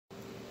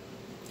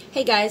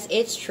Hey guys,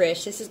 it's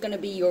Trish. This is going to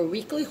be your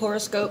weekly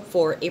horoscope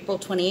for April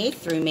 28th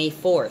through May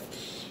 4th.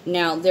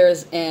 Now,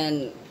 there's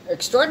an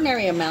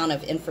extraordinary amount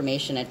of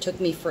information. It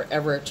took me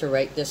forever to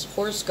write this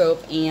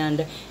horoscope,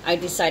 and I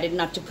decided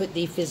not to put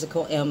the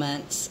physical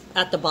ailments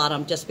at the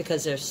bottom just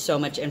because there's so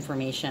much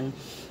information.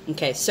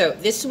 Okay, so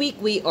this week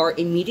we are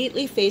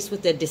immediately faced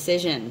with a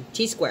decision,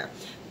 T-square.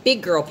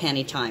 Big girl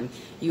panty time.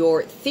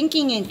 Your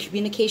thinking and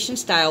communication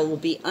style will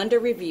be under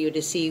review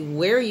to see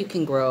where you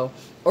can grow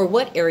or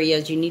what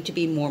areas you need to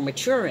be more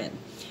mature in.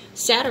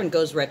 Saturn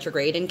goes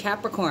retrograde in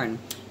Capricorn.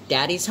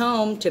 Daddy's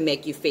home to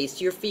make you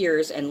face your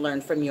fears and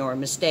learn from your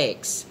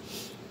mistakes.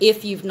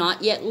 If you've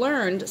not yet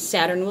learned,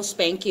 Saturn will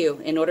spank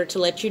you in order to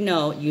let you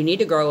know you need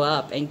to grow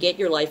up and get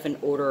your life in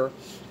order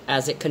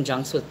as it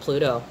conjuncts with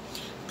Pluto.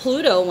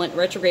 Pluto went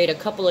retrograde a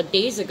couple of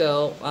days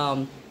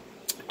ago,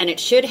 and it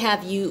should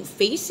have you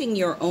facing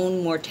your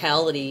own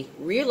mortality,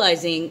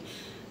 realizing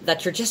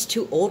that you're just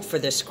too old for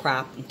this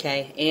crap,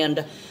 okay?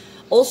 And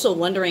also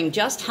wondering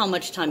just how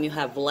much time you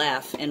have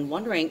left and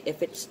wondering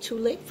if it's too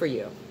late for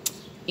you.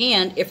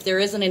 And if there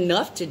isn't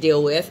enough to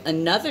deal with,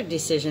 another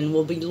decision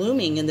will be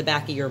looming in the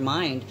back of your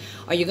mind.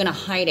 Are you going to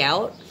hide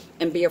out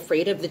and be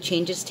afraid of the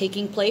changes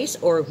taking place,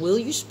 or will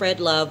you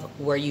spread love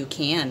where you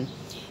can?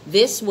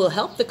 This will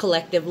help the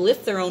collective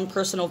lift their own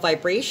personal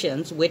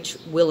vibrations, which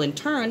will in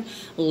turn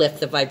lift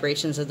the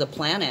vibrations of the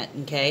planet,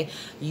 okay?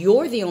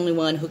 You're the only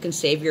one who can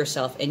save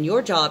yourself, and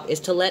your job is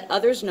to let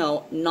others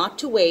know not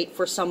to wait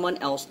for someone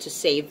else to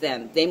save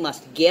them. They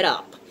must get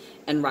up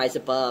and rise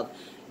above.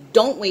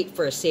 Don't wait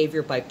for a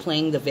savior by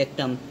playing the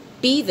victim.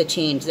 Be the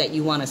change that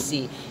you want to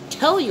see.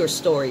 Tell your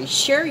story,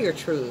 share your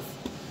truth,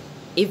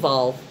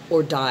 evolve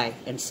or die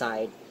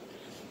inside.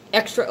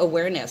 Extra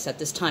awareness at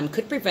this time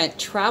could prevent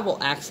travel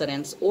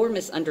accidents or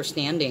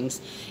misunderstandings.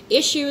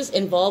 Issues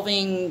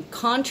involving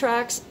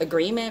contracts,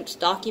 agreements,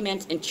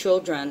 documents, and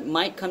children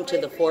might come to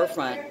the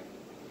forefront.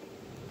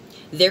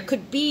 There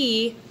could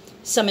be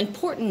some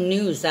important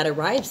news that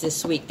arrives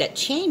this week that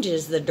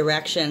changes the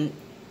direction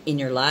in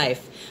your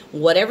life.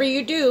 Whatever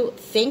you do,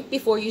 think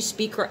before you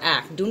speak or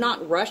act. Do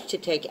not rush to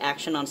take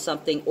action on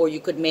something, or you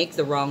could make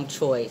the wrong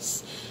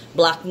choice.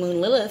 Black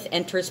Moon Lilith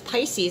enters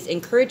Pisces,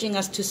 encouraging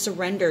us to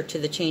surrender to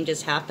the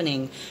changes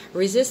happening.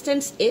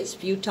 Resistance is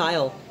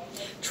futile.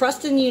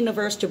 Trust in the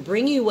universe to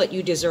bring you what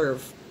you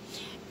deserve.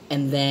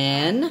 And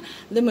then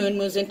the moon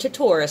moves into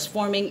Taurus,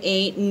 forming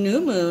a new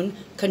moon,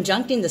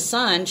 conjuncting the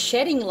sun,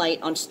 shedding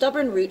light on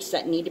stubborn roots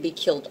that need to be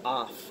killed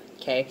off.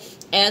 Okay,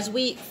 as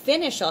we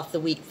finish off the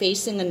week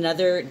facing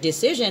another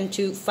decision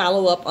to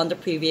follow up on the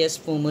previous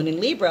full moon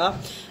in Libra,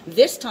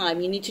 this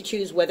time you need to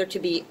choose whether to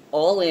be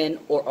all in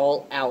or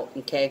all out,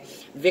 okay?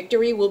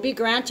 Victory will be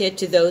granted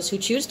to those who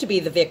choose to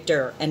be the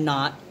victor and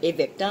not a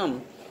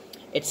victim.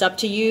 It's up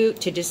to you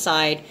to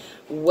decide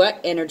what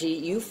energy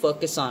you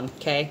focus on,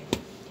 okay?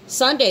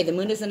 Sunday, the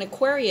moon is in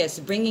Aquarius,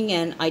 bringing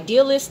in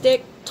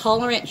idealistic,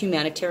 tolerant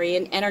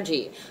humanitarian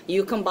energy.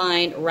 You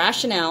combine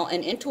rationale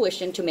and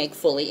intuition to make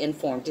fully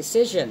informed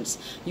decisions.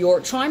 You're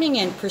charming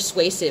and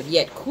persuasive,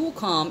 yet cool,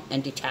 calm,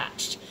 and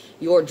detached.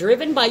 You're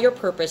driven by your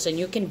purpose, and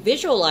you can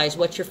visualize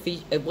what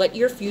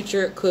your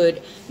future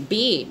could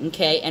be,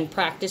 okay, and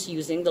practice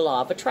using the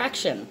law of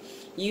attraction.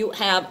 You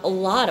have a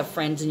lot of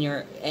friends and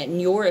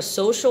you're a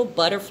social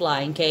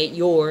butterfly, okay?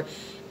 You're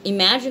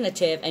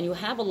imaginative, and you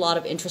have a lot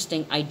of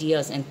interesting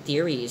ideas and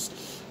theories.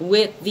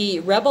 With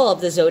the rebel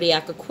of the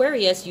zodiac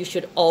Aquarius, you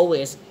should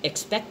always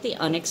expect the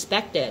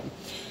unexpected.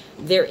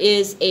 There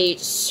is a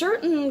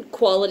certain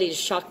quality to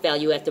shock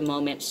value at the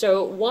moment,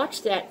 so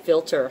watch that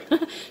filter.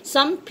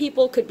 Some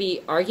people could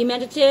be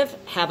argumentative,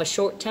 have a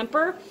short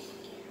temper,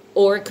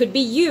 or it could be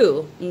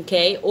you,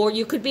 okay? Or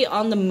you could be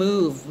on the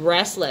move,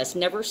 restless,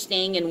 never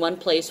staying in one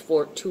place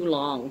for too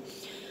long.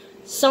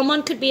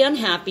 Someone could be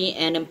unhappy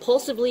and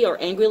impulsively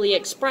or angrily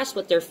express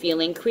what they're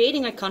feeling,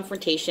 creating a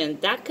confrontation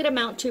that could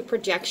amount to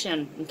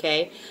projection,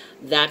 okay?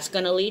 That's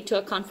going to lead to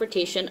a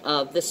confrontation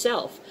of the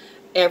self.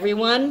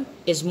 Everyone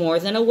is more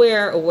than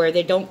aware of where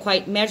they don't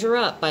quite measure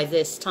up by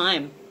this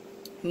time.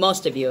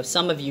 Most of you,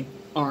 some of you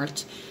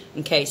aren't.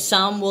 Okay,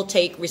 some will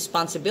take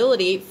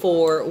responsibility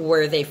for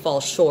where they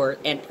fall short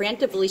and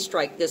preemptively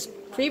strike this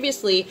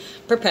previously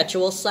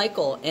perpetual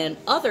cycle, and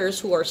others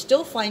who are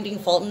still finding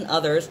fault in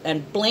others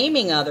and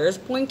blaming others,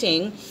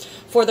 pointing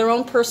for their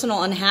own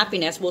personal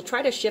unhappiness, will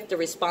try to shift the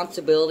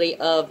responsibility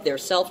of their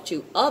self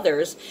to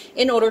others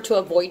in order to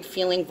avoid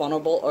feeling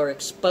vulnerable or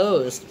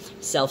exposed.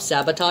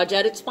 Self-sabotage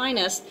at its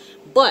finest,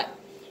 but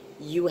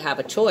you have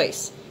a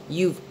choice.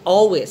 You've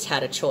always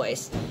had a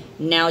choice.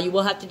 Now you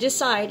will have to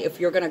decide if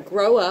you're going to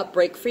grow up,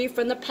 break free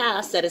from the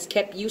past that has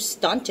kept you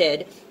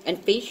stunted,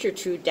 and face your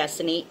true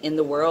destiny in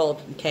the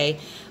world, okay?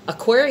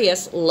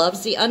 Aquarius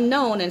loves the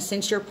unknown, and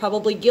since you're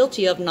probably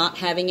guilty of not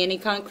having any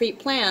concrete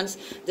plans,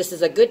 this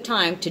is a good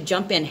time to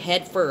jump in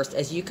head first,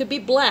 as you could be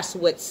blessed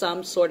with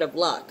some sort of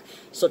luck.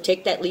 So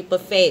take that leap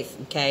of faith,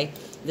 okay?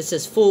 This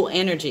is full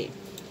energy.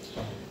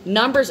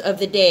 Numbers of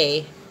the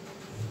day.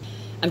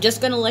 I'm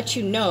just going to let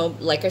you know,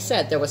 like I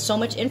said, there was so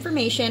much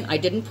information. I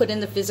didn't put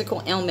in the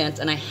physical ailments,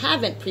 and I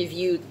haven't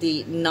previewed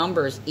the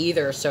numbers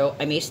either. So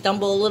I may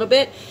stumble a little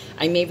bit.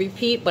 I may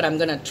repeat, but I'm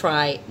going to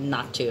try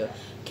not to.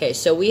 Okay,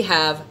 so we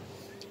have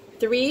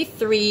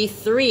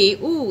 333.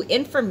 Ooh,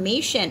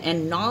 information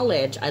and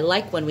knowledge. I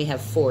like when we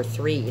have 4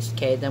 3s.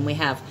 Okay, then we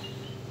have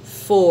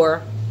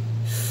 4,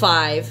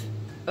 5.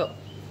 Oh,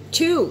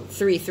 2,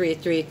 3, 3,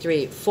 3,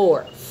 3,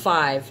 4,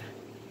 5,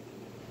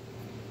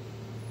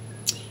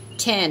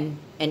 10,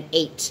 and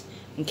 8.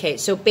 Okay,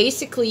 so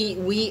basically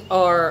we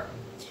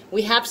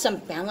have some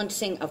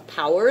balancing of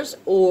powers,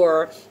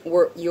 or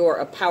you're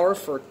a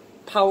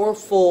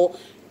powerful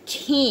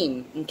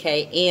team,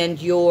 okay,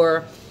 and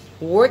you're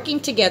working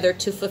together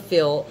to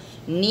fulfill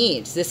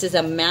needs. This is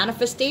a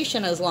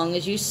manifestation. As long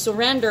as you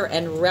surrender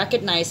and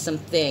recognize some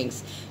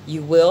things,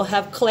 you will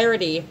have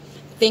clarity.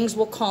 Things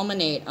will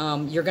culminate.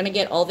 You're going to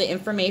get all the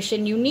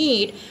information you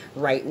need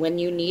right when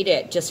you need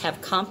it. Just have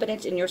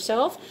confidence in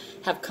yourself.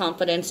 Have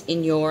confidence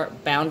in your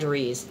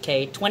boundaries.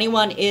 Okay,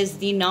 21 is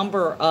the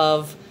number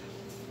of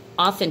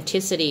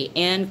authenticity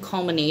and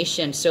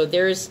culmination. So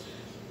there's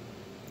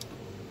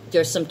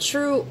some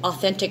true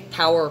authentic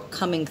power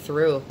coming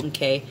through,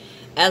 okay,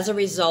 as a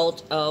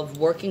result of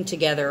working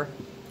together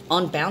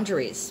on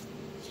boundaries.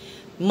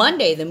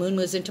 Monday, the moon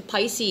moves into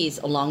Pisces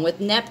along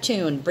with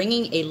Neptune,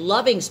 bringing a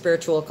loving,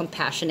 spiritual,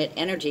 compassionate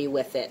energy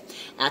with it.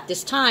 At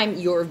this time,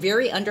 you're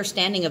very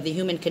understanding of the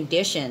human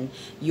condition.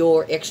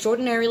 You're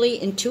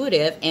extraordinarily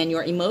intuitive, and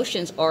your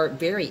emotions are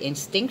very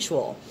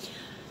instinctual.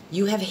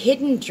 You have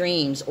hidden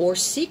dreams or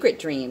secret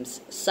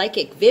dreams,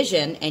 psychic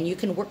vision, and you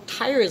can work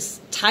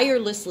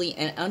tirelessly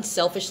and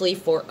unselfishly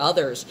for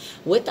others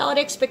without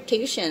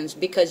expectations,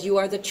 because you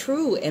are the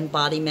true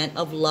embodiment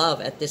of love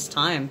at this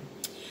time.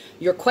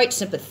 You're quite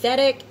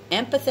sympathetic,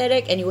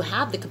 empathetic, and you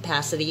have the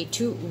capacity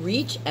to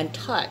reach and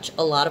touch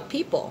a lot of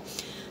people.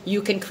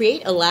 You can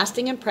create a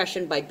lasting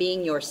impression by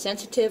being your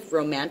sensitive,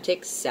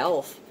 romantic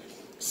self.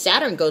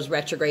 Saturn goes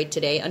retrograde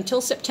today until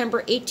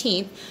September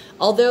 18th,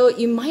 although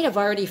you might have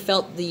already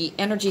felt the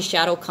energy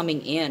shadow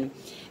coming in.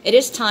 It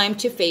is time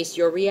to face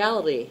your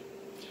reality.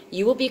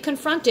 You will be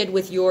confronted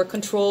with your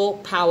control,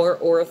 power,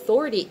 or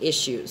authority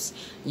issues.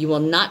 You will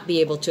not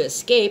be able to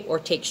escape or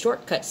take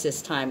shortcuts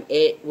this time.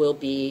 It will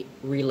be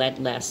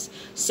relentless.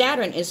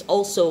 Saturn is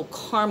also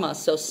karma,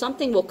 so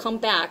something will come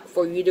back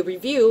for you to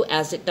review,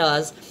 as it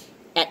does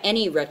at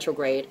any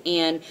retrograde.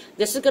 And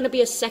this is going to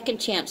be a second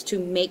chance to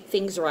make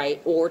things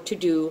right or to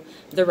do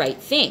the right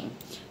thing.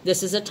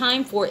 This is a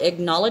time for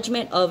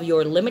acknowledgement of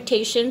your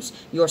limitations,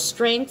 your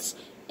strengths,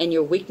 and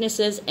your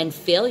weaknesses and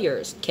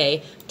failures,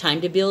 okay?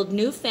 Time to build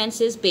new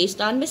fences based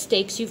on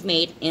mistakes you've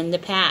made in the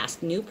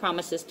past. New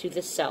promises to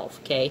the self,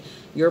 okay?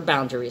 Your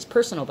boundaries,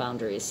 personal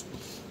boundaries.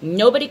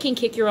 Nobody can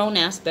kick your own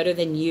ass better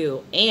than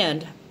you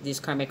and these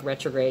karmic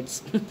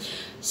retrogrades.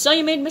 So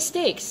you made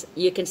mistakes.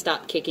 You can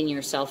stop kicking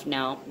yourself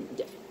now.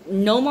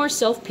 No more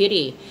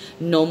self-pity.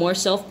 No more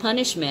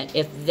self-punishment.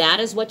 If that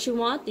is what you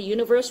want, the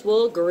universe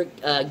will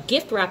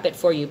gift wrap it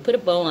for you. Put a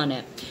bow on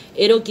it.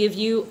 It'll give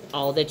you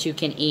all that you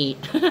can eat.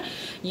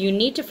 You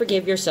need to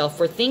forgive yourself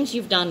for things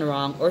you've done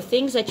wrong or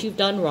things that you've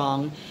done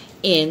wrong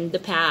in the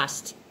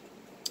past.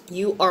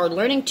 You are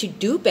learning to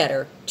do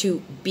better,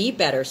 to be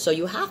better. So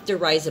you have to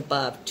rise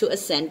above, to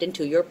ascend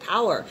into your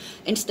power,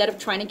 instead of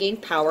trying to gain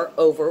power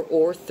over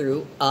or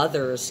through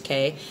others,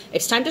 okay?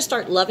 It's time to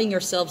start loving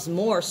yourselves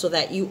more so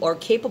that you are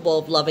capable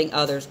of loving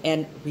others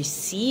and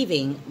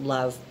receiving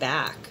love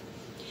back.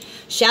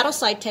 Shadow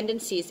side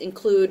tendencies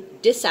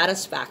include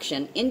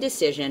dissatisfaction,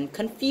 indecision,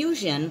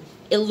 confusion,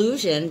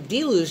 illusion,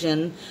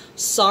 delusion,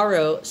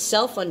 sorrow,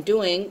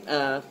 self-undoing,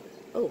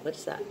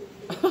 what's that?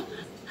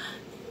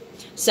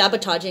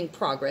 Sabotaging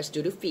progress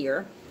due to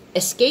fear,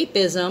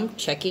 escapism,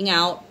 checking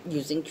out,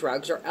 using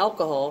drugs or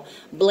alcohol,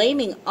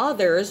 blaming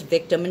others,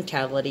 victim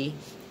mentality,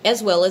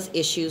 as well as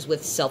issues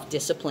with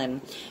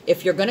self-discipline.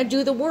 If you're going to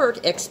do the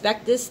work,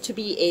 expect this to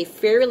be a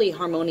fairly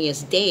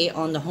harmonious day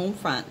on the home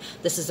front.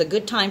 This is a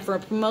good time for a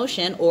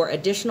promotion or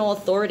additional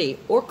authority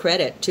or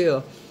credit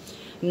too.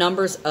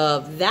 Numbers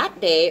of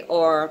that day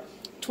are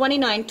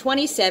 29,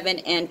 27,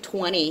 and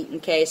 20.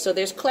 Okay, so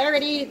there's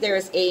clarity.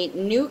 There's a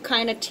new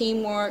kind of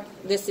teamwork.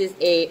 This is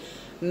a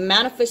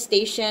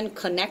manifestation,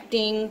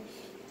 connecting,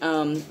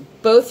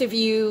 both of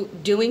you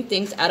doing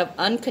things out of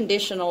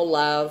unconditional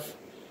love.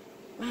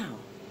 Wow.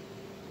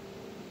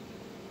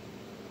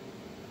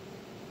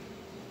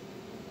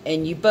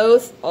 And you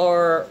both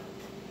are,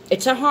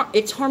 it's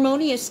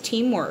harmonious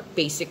teamwork,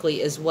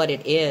 basically, is what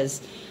it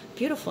is.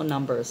 Beautiful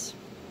numbers.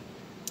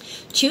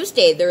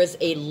 Tuesday, there is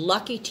a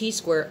lucky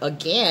T-square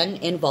again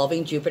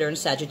involving Jupiter and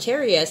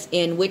Sagittarius,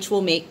 in which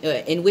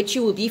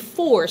you will be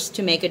forced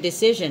to make a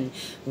decision.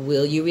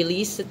 Will you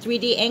release the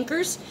 3D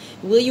anchors?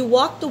 Will you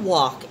walk the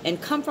walk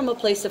and come from a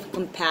place of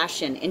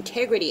compassion,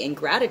 integrity, and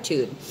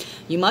gratitude?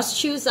 You must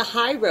choose the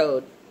high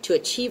road to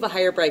achieve a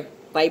higher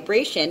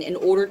vibration in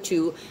order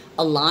to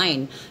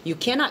align. You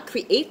cannot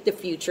create the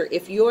future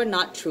if you are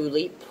not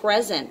truly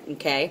present,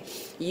 okay?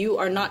 You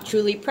are not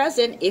truly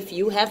present if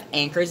you have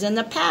anchors in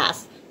the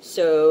past.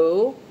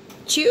 So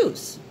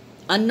Choose.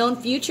 Unknown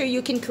future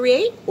you can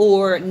create,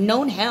 or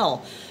known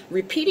hell,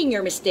 repeating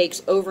your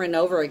mistakes over and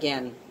over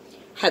again.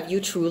 Have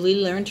you truly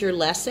learned your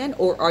lesson,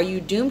 or are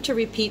you doomed to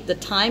repeat the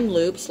time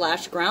loop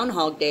 /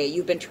 Groundhog Day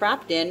you've been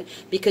trapped in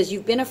because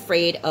you've been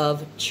afraid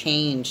of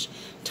change?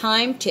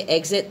 Time to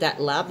exit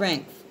that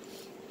labyrinth.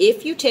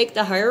 If you take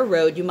the higher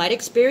road, you might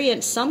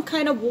experience some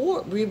kind of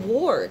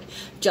reward.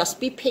 Just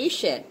be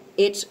patient.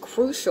 It's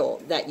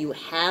crucial that you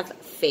have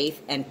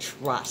faith and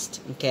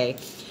trust, okay?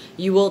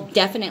 You will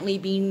definitely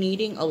be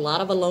needing a lot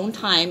of alone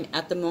time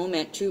at the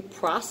moment to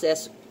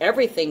process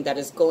everything that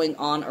is going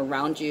on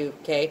around you,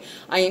 okay?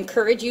 I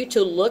encourage you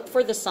to look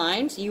for the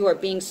signs you are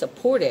being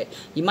supported.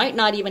 You might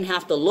not even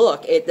have to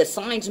look. The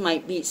signs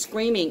might be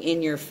screaming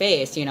in your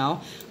face, you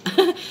know?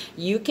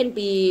 You can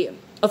be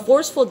a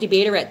forceful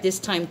debater at this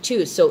time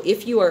too. So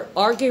if you are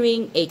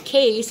arguing a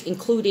case,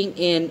 including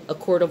in a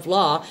court of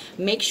law,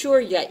 make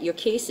sure that your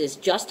case is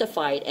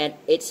justified and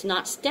it's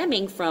not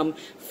stemming from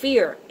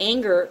fear,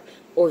 anger,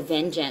 or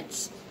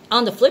vengeance.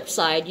 On the flip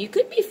side, you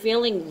could be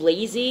feeling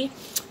lazy,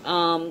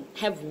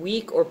 have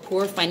weak or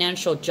poor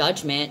financial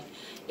judgment.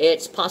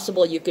 It's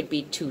possible you could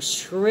be too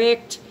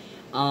strict.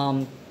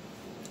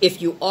 If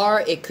you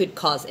are, it could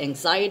cause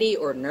anxiety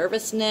or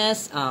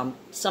nervousness.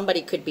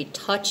 Somebody could be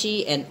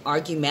touchy and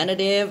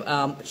argumentative,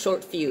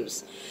 short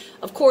fuse.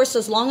 Of course,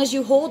 as long as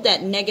you hold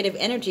that negative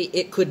energy,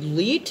 it could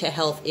lead to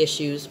health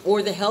issues,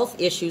 or the health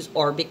issues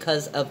are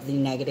because of the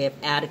negative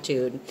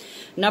attitude.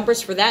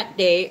 Numbers for that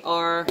day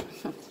are,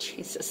 oh,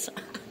 Jesus.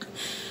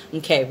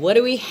 Okay, what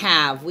do we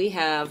have? We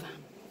have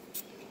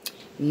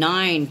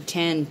 9,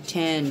 10,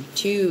 10,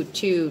 2,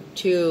 2,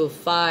 2,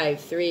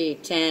 5, 3,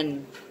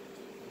 10.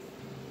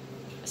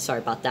 Sorry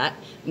about that.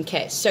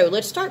 Okay, so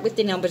let's start with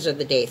the numbers of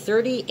the day.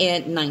 30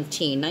 and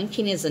 19.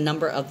 19 is the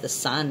number of the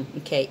sun.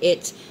 Okay,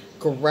 it's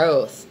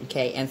growth.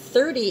 Okay, and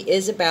 30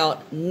 is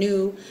about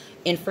new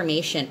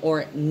information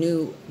or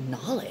new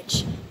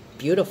knowledge.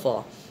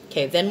 Beautiful.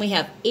 Okay, then we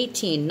have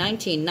 18,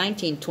 19,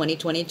 19, 20,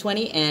 20,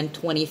 20, and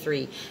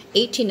 23.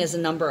 18 is a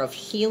number of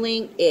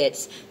healing.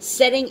 It's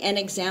setting an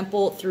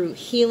example through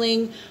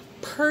healing,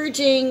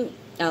 purging,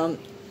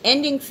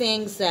 ending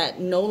things that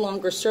no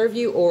longer serve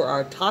you or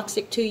are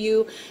toxic to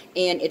you.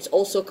 And it's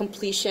also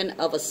completion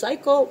of a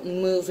cycle,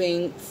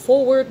 moving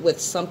forward with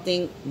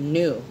something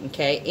new.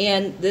 Okay,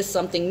 and this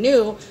something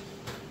new,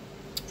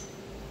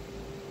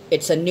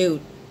 it's a new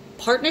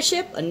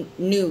partnership, a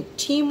new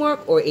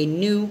teamwork, or a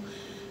new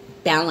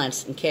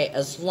balance. Okay,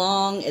 as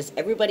long as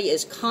everybody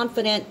is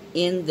confident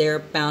in their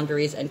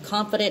boundaries and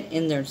confident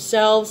in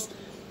themselves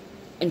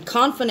and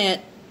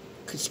confident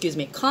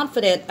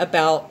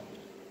about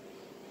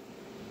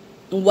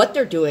what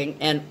they're doing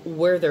and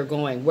where they're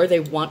going, where they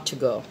want to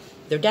go,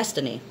 their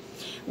destiny.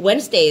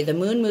 Wednesday, the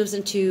moon moves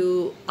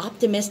into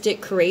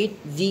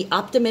the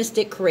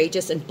optimistic,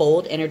 courageous, and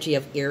bold energy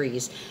of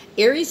Aries.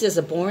 Aries is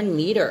a born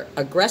leader,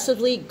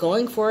 aggressively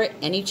going for it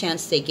any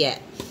chance they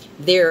get.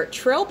 Their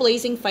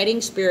trailblazing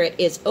fighting spirit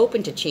is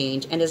open to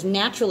change and is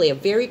naturally a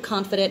very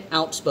confident,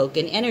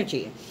 outspoken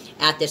energy.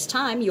 At this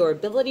time, your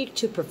ability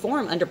to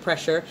perform under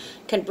pressure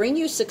can bring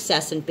you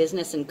success in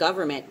business and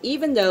government,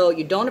 even though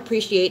you don't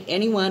appreciate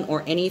anyone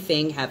or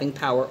anything having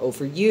power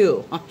over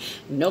you.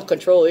 No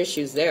control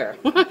issues there.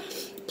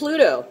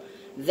 Pluto,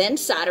 then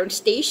Saturn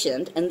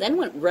stationed, and then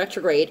went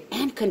retrograde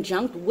and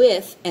conjunct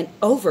with and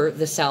over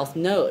the South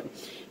Node.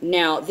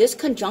 Now, this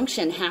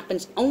conjunction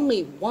happens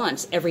only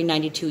once every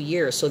 92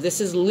 years, so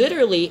this is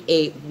literally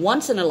a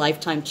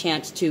once-in-a-lifetime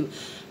chance to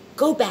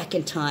go back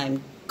in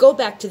time, go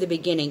back to the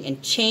beginning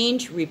and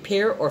change,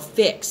 repair, or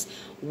fix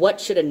what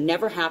should have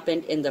never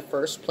happened in the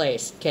first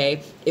place,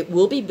 okay? It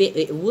will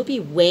be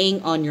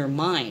weighing on your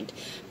mind.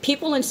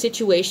 People and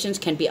situations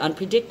can be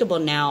unpredictable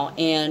now,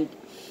 and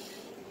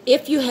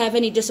if you have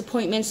any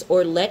disappointments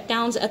or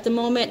letdowns at the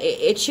moment,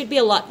 it should be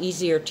a lot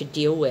easier to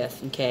deal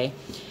with, okay?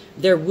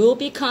 There will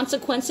be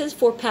consequences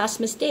for past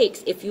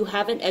mistakes if you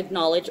haven't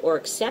acknowledged or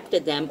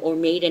accepted them or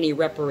made any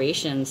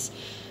reparations.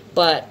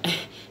 But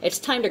it's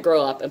time to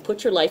grow up and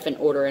put your life in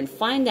order and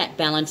find that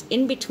balance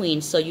in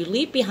between, so you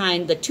leave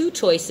behind the two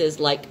choices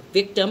like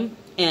victim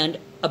and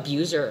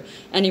abuser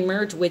and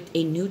emerge with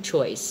a new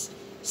choice,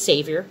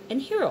 savior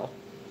and hero.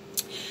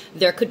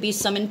 There could be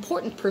some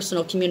important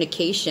personal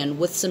communication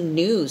with some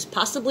news,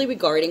 possibly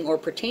regarding or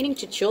pertaining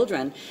to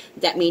children,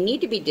 that may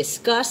need to be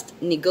discussed,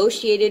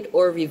 negotiated,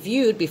 or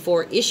reviewed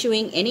before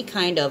issuing any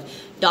kind of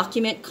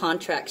document,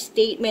 contract,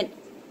 statement,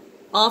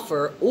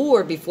 offer,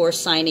 or before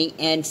signing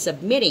and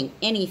submitting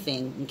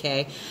anything,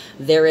 okay?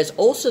 There is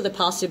also the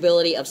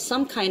possibility of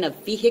some kind of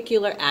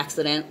vehicular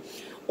accident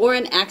or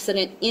an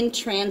accident in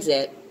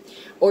transit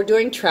or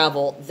during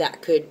travel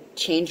that could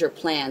change your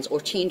plans or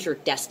change your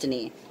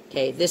destiny.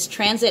 Okay, this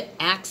transit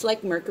acts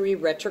like Mercury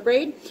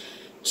retrograde,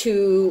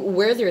 to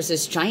where there's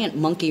this giant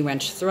monkey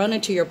wrench thrown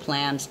into your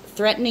plans,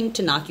 threatening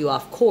to knock you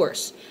off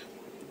course.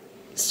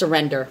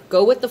 Surrender.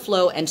 Go with the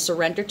flow and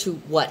surrender to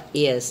what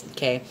is,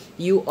 okay?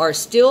 You are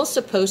still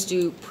supposed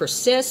to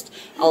persist,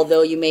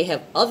 although you may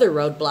have other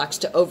roadblocks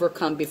to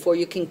overcome before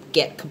you can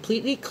get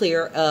completely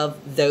clear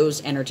of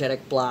those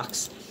energetic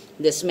blocks.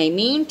 This may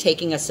mean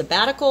taking a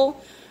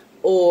sabbatical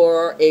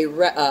or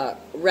a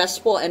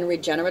restful and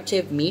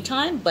regenerative me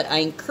time, but I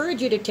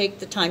encourage you to take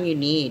the time you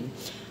need.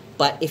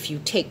 But if you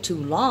take too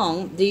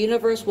long, the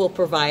universe will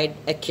provide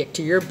a kick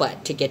to your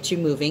butt to get you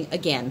moving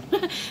again.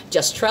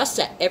 Just trust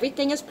that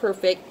everything is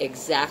perfect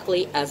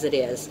exactly as it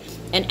is.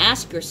 And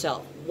ask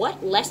yourself,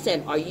 what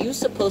lesson are you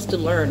supposed to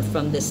learn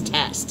from this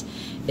test?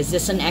 Is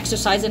this an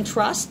exercise in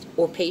trust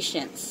or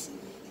patience?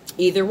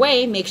 Either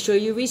way, make sure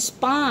you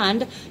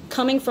respond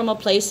coming from a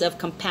place of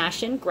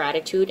compassion,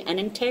 gratitude, and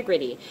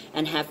integrity,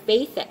 and have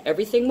faith that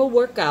everything will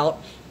work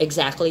out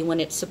exactly when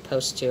it's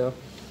supposed to.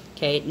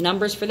 Okay,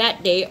 numbers for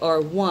that day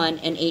are 1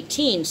 and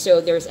 18.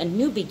 So there's a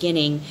new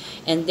beginning,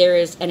 and there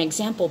is an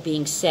example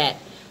being set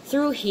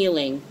through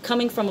healing,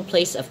 coming from a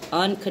place of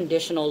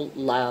unconditional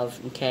love.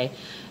 Okay,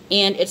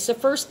 and it's the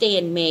first day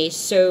in May,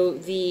 so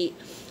the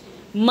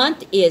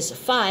month is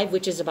 5,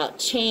 which is about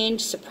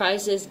change,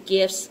 surprises,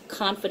 gifts,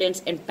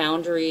 confidence, and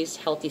boundaries,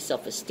 healthy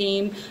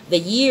self-esteem. The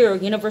year,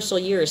 universal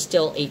year, is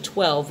still a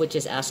 12, which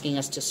is asking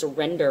us to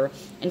surrender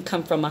and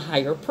come from a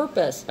higher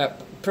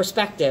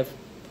perspective.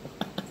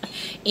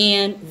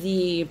 And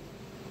the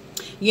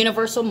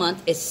universal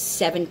month is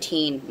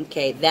 17.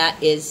 Okay,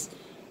 that is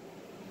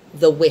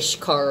the wish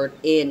card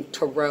in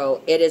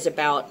Tarot. It is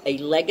about a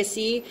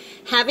legacy,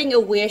 having a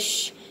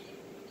wish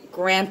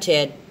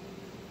granted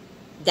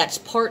that's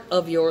part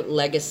of your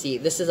legacy.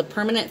 This is a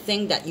permanent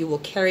thing that you will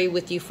carry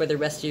with you for the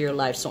rest of your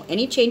life. So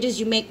any changes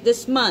you make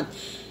this month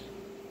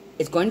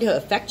is going to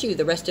affect you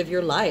the rest of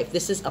your life.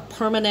 This is a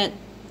permanent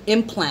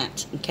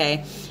implant,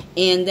 okay?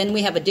 And then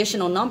we have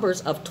additional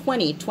numbers of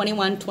 20,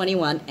 21,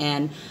 21,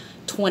 and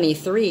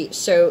 23.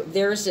 So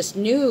there's this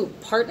new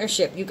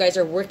partnership. You guys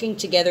are working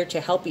together to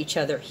help each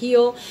other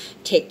heal,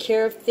 take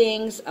care of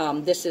things.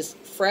 This is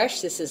fresh.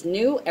 This is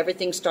new.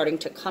 Everything's starting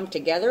to come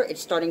together.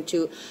 It's starting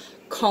to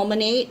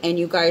culminate, and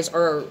you guys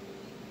are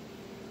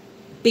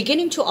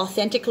beginning to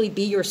authentically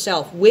be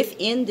yourself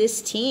within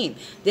this team.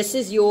 This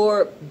is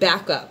your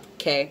backup,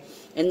 okay?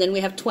 And then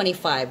we have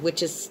 25,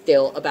 which is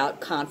still about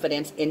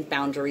confidence in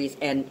boundaries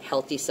and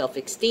healthy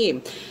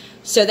self-esteem.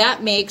 So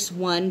that makes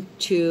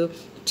 2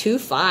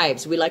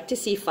 5s. We like to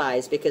see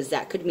 5s because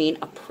that could mean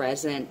a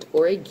present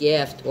or a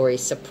gift or a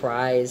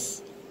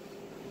surprise.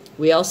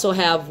 We also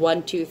have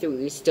 1, 2, 3.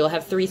 We still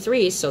have 3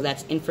 3s, so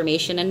that's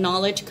information and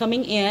knowledge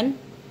coming in.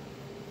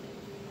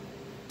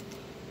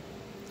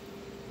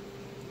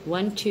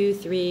 1, 2,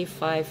 3,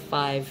 5,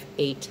 5,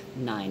 8,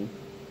 9.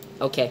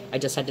 Okay, I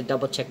just had to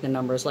double check the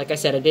numbers. Like I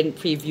said, I didn't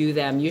preview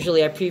them.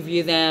 Usually I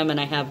preview them and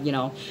I have, you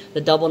know,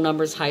 the double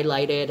numbers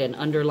highlighted and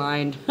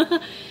underlined.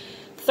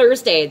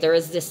 Thursday, there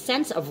is this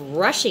sense of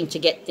rushing to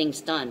get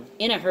things done.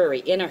 In a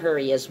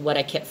hurry is what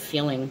I kept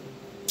feeling.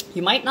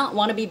 You might not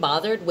want to be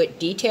bothered with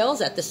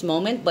details at this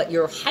moment, but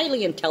you're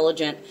highly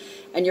intelligent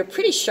and you're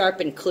pretty sharp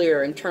and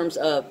clear in terms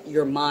of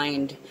your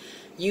mind.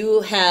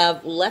 You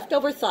have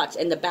leftover thoughts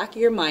in the back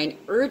of your mind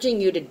urging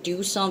you to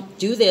do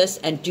this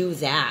and do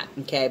that,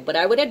 okay? But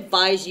I would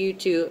advise you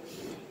to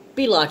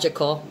be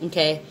logical,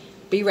 okay?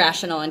 Be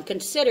rational and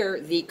consider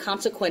the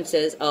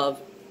consequences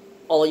of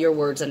all your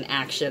words and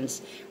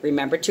actions.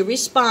 Remember to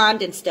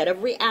respond instead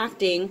of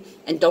reacting,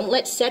 and don't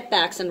let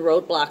setbacks and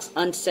roadblocks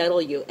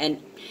unsettle you.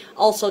 And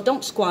also,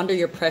 don't squander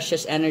your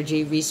precious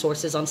energy,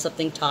 resources on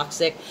something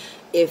toxic.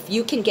 If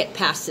you can get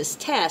past this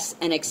test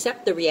and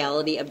accept the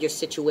reality of your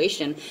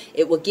situation,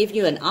 it will give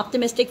you an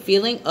optimistic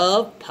feeling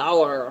of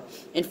power.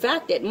 In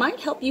fact, it might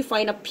help you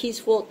find a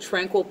peaceful,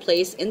 tranquil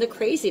place in the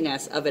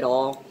craziness of it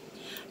all.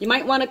 You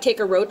might want to take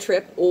a road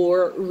trip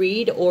or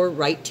read or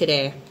write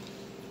today.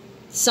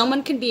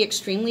 Someone can be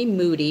extremely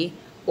moody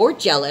or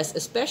jealous,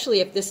 especially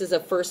if this is a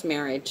first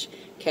marriage.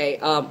 Okay,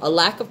 a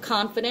lack of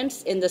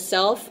confidence in the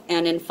self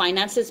and in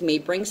finances may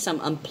bring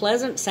some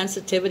unpleasant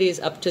sensitivities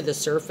up to the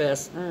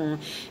surface.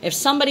 If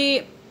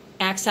somebody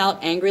acts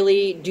out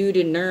angrily due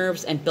to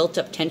nerves and built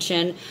up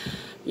tension,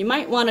 you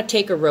might want to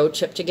take a road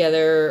trip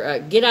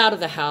together, get out of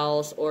the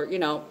house, or, you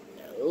know,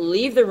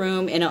 leave the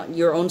room in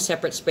your own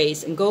separate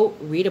space and go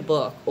read a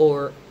book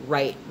or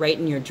write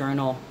in your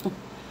journal.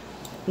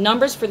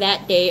 Numbers for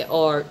that day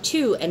are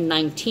 2 and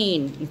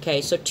 19. Okay,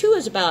 so 2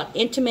 is about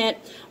intimate,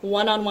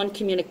 one-on-one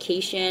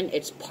communication.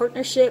 It's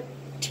partnership,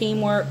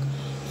 teamwork,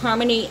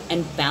 harmony,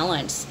 and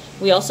balance.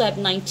 We also have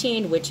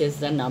 19, which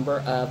is the number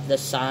of the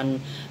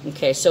sun.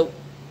 Okay, so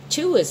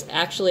 2 is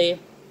actually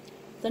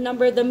the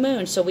number of the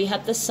moon. So we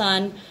have the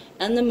sun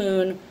and the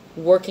moon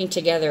working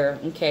together.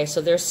 Okay, so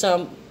there's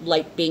some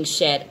light being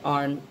shed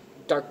on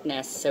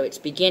darkness. So it's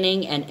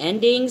beginning and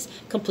endings,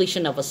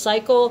 completion of a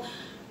cycle,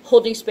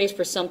 holding space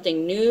for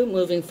something new,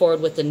 moving forward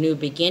with a new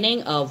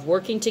beginning of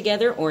working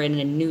together or in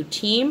a new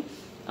team.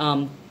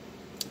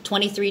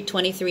 23,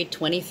 23,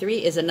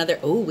 23 is another,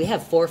 we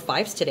have 4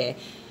 5s today.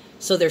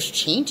 So there's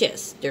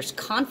changes, there's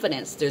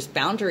confidence, there's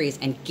boundaries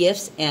and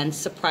gifts and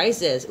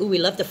surprises. We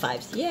love the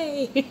 5s,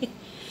 yay.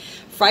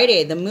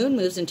 Friday, the moon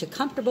moves into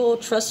comfortable,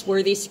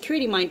 trustworthy,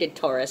 security-minded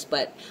Taurus,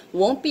 but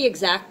won't be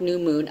exact new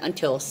moon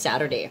until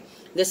Saturday.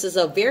 This is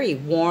a very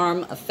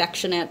warm,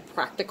 affectionate,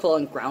 practical,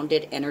 and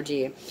grounded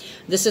energy.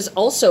 This is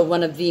also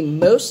one of the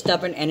most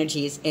stubborn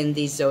energies in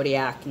the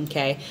zodiac,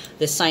 okay?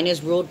 The sign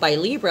is ruled by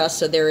Libra,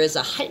 so there is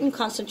a heightened,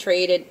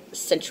 concentrated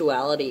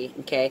sensuality,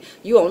 okay?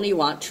 You only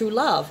want true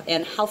love,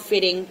 and how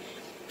fitting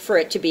for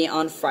it to be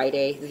on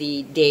Friday,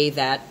 the day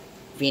that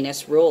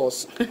Venus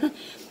rules.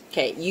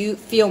 Okay, you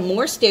feel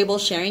more stable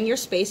sharing your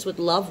space with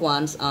loved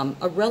ones,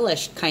 a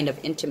relished kind of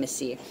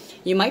intimacy.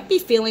 You might be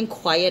feeling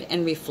quiet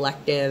and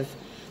reflective,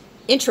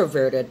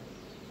 introverted,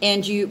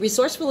 and you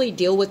resourcefully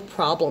deal with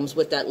problems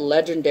with that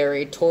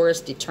legendary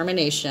Taurus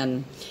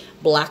determination.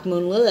 Black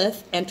Moon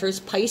Lilith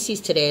enters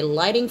Pisces today,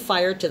 lighting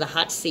fire to the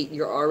hot seat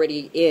you're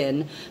already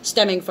in,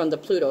 stemming from the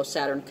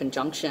Pluto-Saturn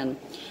conjunction.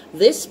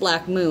 This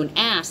Black Moon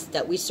asks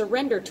that we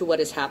surrender to what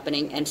is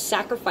happening and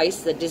sacrifice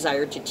the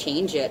desire to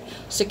change it,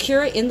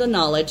 secure in the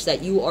knowledge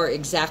that you are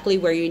exactly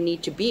where you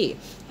need to be,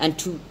 and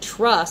to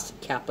trust,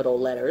 capital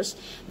letters,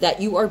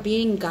 that you are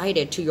being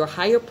guided to your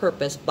higher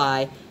purpose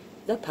by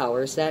the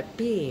powers that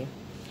be.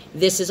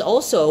 This is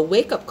also a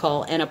wake-up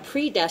call and a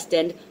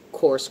predestined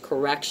course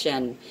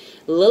correction.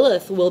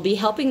 Lilith will be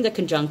helping the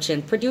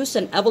conjunction produce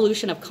an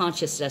evolution of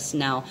consciousness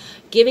now,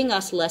 giving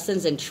us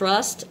lessons in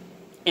trust,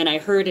 and I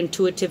heard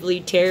intuitively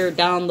tear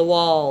down the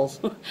walls.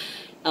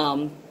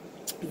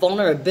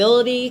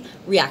 Vulnerability,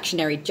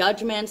 reactionary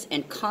judgments,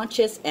 and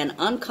conscious and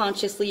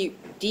unconsciously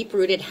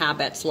deep-rooted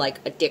habits like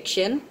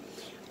addiction,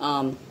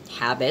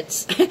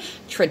 habits,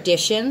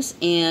 traditions,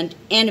 and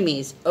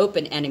enemies,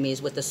 open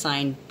enemies, with the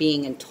sun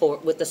being in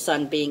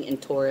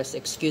Taurus.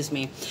 Excuse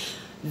me.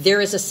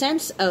 There is a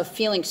sense of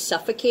feeling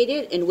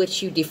suffocated in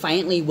which you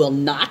defiantly will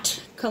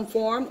not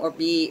conform or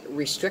be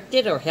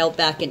restricted or held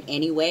back in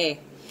any way.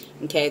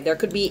 Okay, there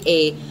could be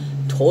a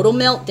total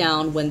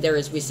meltdown when there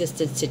is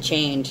resistance to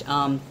change.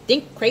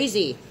 Think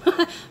crazy,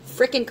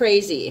 freaking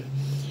crazy.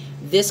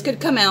 This could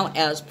come out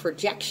as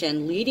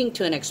projection, leading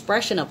to an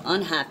expression of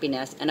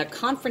unhappiness, and a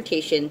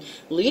confrontation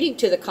leading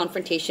to the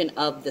confrontation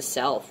of the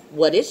self.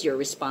 What is your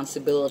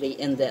responsibility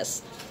in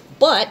this?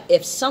 But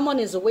if someone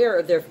is aware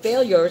of their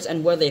failures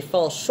and where they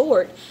fall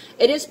short,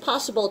 it is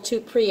possible to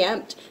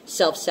preempt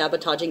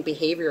self-sabotaging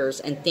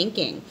behaviors and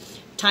thinking.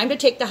 Time to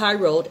take the high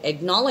road,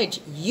 acknowledge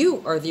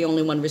you are the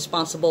only one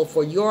responsible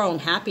for your own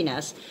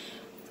happiness,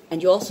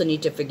 and you also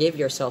need to forgive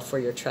yourself for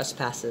your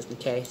trespasses,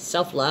 okay?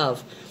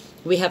 Self-love.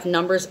 We have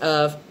numbers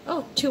of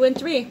 2 and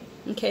 3.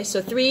 Okay,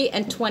 so 3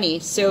 and 20.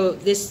 So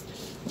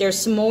there's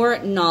some more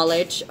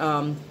knowledge,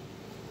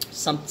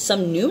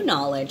 some new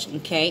knowledge.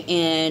 Okay,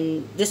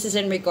 and this is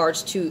in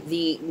regards to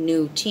the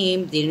new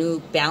team, the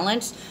new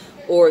balance,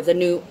 or the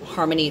new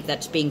harmony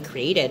that's being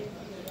created.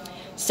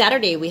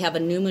 Saturday, we have a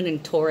new moon in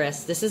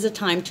Taurus. This is a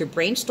time to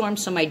brainstorm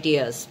some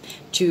ideas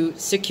to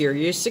secure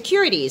your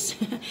securities.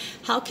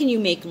 How can you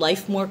make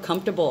life more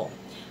comfortable?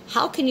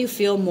 How can you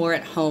feel more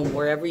at home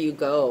wherever you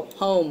go?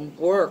 Home,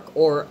 work,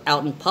 or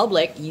out in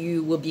public,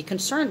 you will be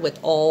concerned with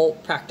all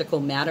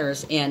practical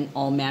matters and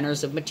all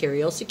manners of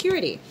material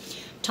security.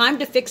 Time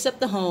to fix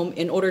up the home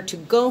in order to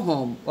go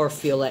home or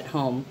feel at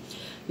home.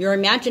 Your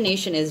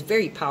imagination is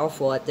very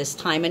powerful at this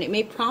time, and it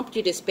may prompt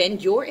you to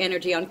spend your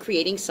energy on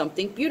creating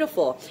something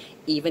beautiful,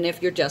 even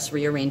if you're just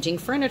rearranging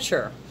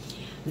furniture.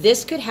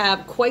 This could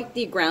have quite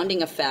the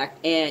grounding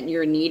effect, and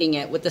you're needing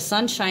it with the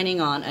sun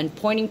shining on and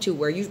pointing to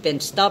where you've been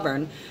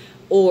stubborn,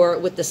 or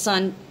with the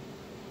sun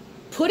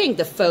putting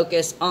the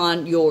focus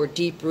on your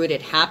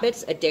deep-rooted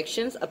habits,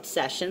 addictions,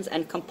 obsessions,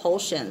 and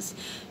compulsions.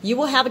 You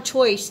will have a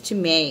choice to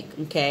make,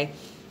 okay?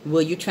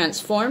 Will you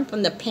transform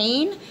from the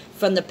pain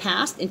from the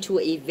past into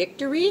a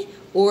victory,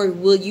 or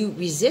will you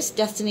resist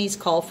destiny's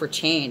call for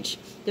change?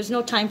 There's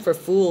no time for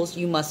fools.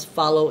 You must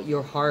follow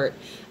your heart.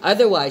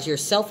 Otherwise, your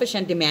selfish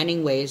and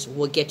demanding ways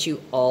will get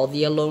you all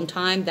the alone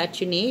time that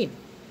you need.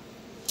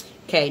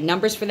 Okay,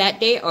 numbers for that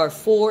day are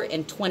 4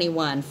 and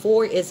 21.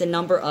 4 is a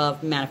number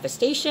of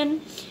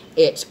manifestation.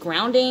 It's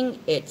grounding,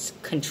 it's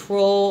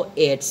control,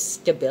 it's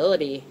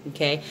stability,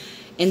 okay?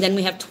 And then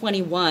we have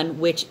 21,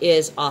 which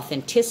is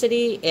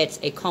authenticity. It's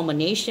a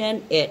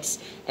culmination. It's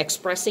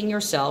expressing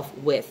yourself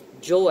with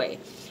joy.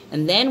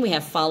 And then we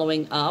have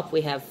following up,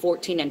 we have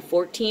 14 and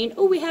 14.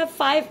 Oh, we have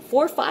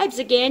 4 5s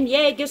again.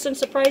 Yay, give some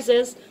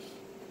surprises.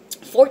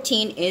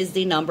 14 is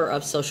the number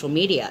of social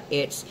media.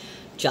 It's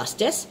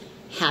justice,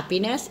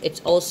 happiness.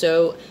 It's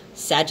also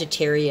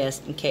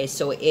Sagittarius. Okay,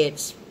 so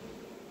it's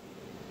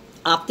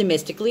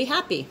optimistically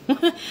happy.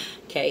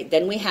 Okay,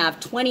 then we have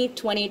 20,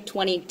 20,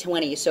 20,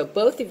 20. So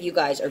both of you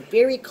guys are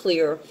very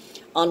clear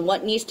on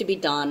what needs to be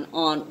done,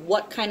 on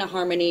what kind of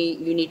harmony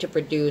you need to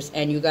produce,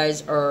 and you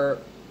guys are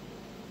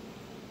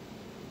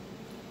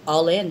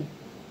all in.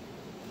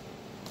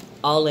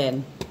 All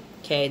in.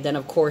 Okay, then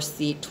of course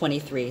the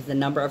 23, the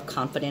number of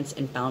confidence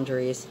and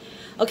boundaries.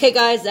 Okay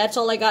guys, that's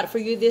all I got for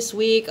you this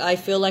week. I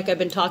feel like I've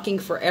been talking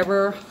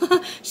forever.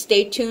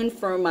 Stay tuned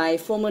for my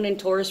full moon in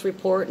Taurus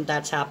report, and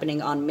that's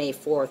happening on May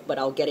 4th, but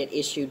I'll get it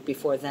issued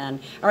before then.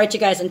 All right, you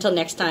guys, until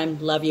next time,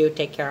 love you.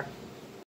 Take care.